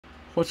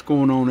What's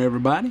going on,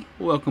 everybody?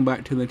 Welcome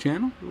back to the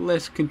channel.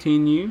 Let's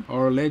continue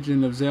our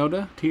Legend of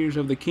Zelda Tears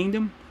of the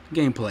Kingdom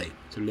gameplay.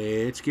 So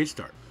let's get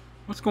started.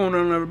 What's going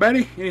on,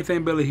 everybody?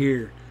 Anything Billy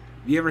here.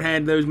 Have you ever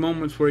had those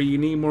moments where you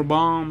need more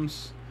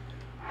bombs?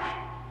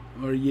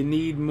 Or you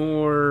need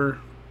more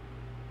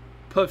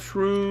puff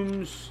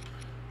shrooms?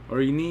 Or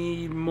you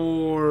need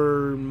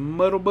more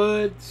muddle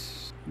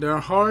buds? They're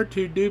hard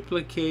to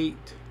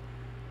duplicate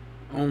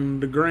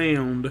on the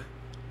ground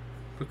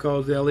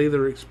because they'll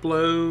either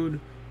explode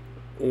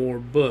or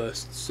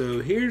bust. So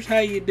here's how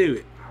you do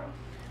it.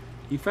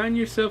 You find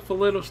yourself a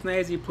little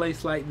snazzy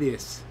place like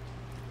this.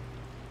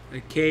 A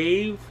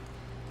cave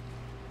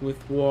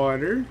with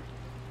water.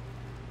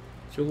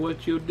 So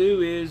what you'll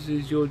do is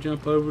you'll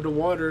jump over the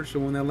water, so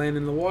when they land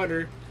in the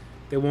water,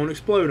 they won't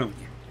explode on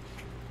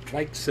you.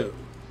 Like so.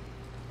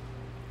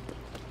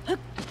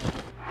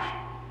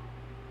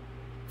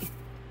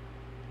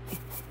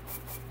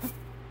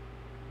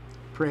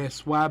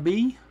 Press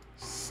YB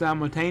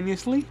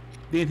simultaneously.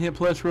 Then hit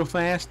plus real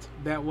fast.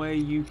 That way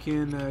you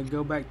can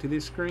go back to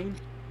this screen.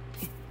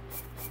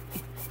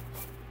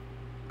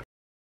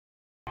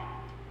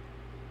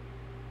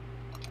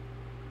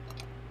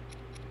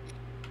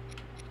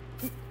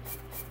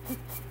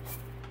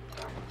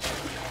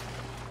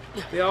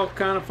 They all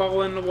kind of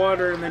fall in the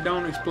water and they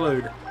don't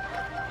explode.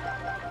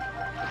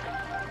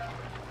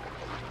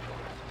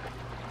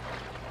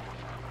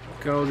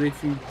 Because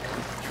if you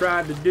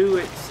tried to do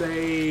it,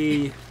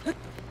 say,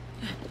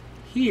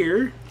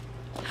 here,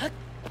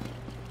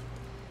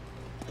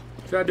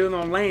 try doing it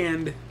on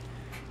land,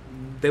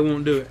 they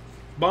won't do it.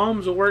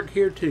 Bombs will work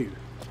here too.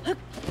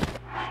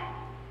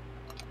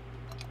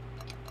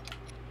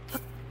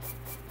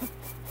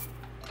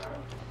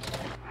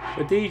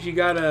 But these you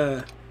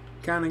gotta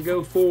kind of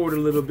go forward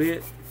a little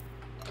bit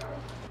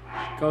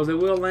because they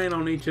will land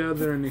on each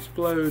other and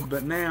explode.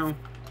 But now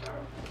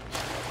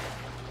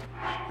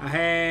I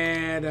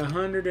had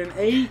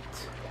 108.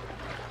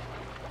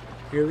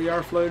 Here they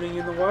are floating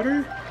in the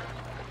water.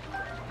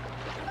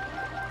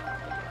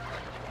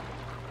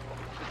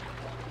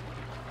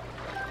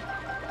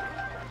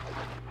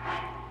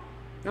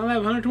 Now I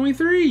have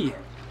 123.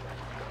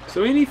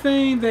 So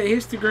anything that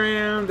hits the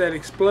ground, that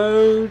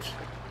explodes,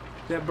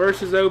 that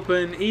bursts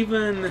open,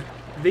 even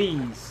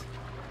these.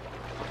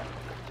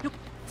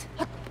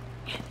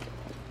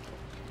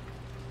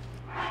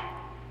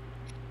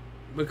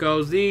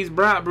 Because these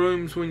bright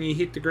brooms, when you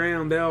hit the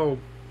ground, they'll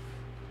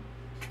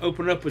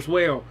open up as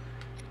well.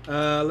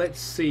 Let's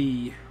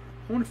see.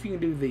 I wonder if you can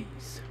do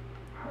these.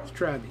 Let's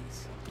try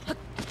these.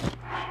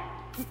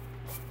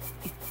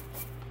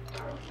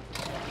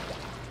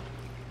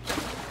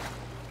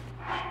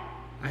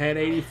 I had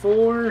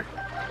 84.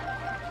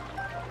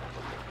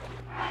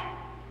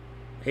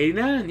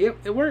 89. Yep,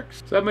 it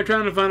works. So I've been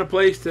trying to find a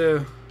place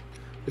to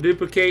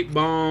duplicate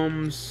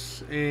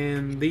bombs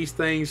and these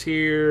things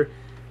here.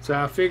 So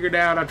I figured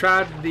out, I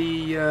tried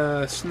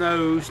the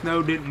snow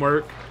didn't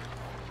work.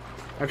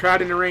 I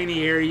tried in the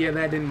rainy area,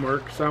 that didn't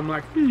work. So I'm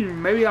like,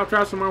 maybe I'll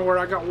try somewhere where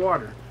I got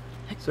water.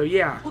 So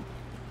yeah.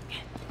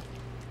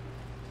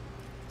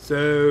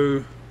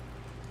 So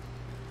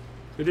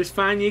just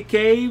find you a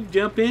cave,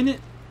 jump in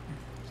it,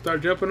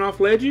 start jumping off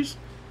ledges,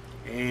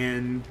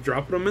 and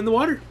dropping them in the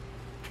water.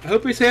 I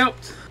hope it's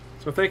helped.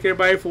 So thank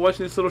everybody for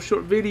watching this little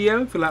short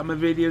video. If you like my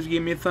videos,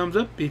 give me a thumbs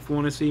up. If you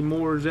want to see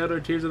more Zelda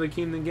Tears of the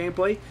Kingdom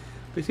gameplay,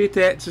 please hit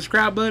that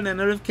subscribe button and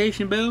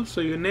notification bell so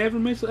you'll never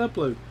miss an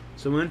upload.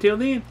 So until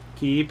then,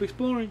 keep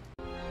exploring.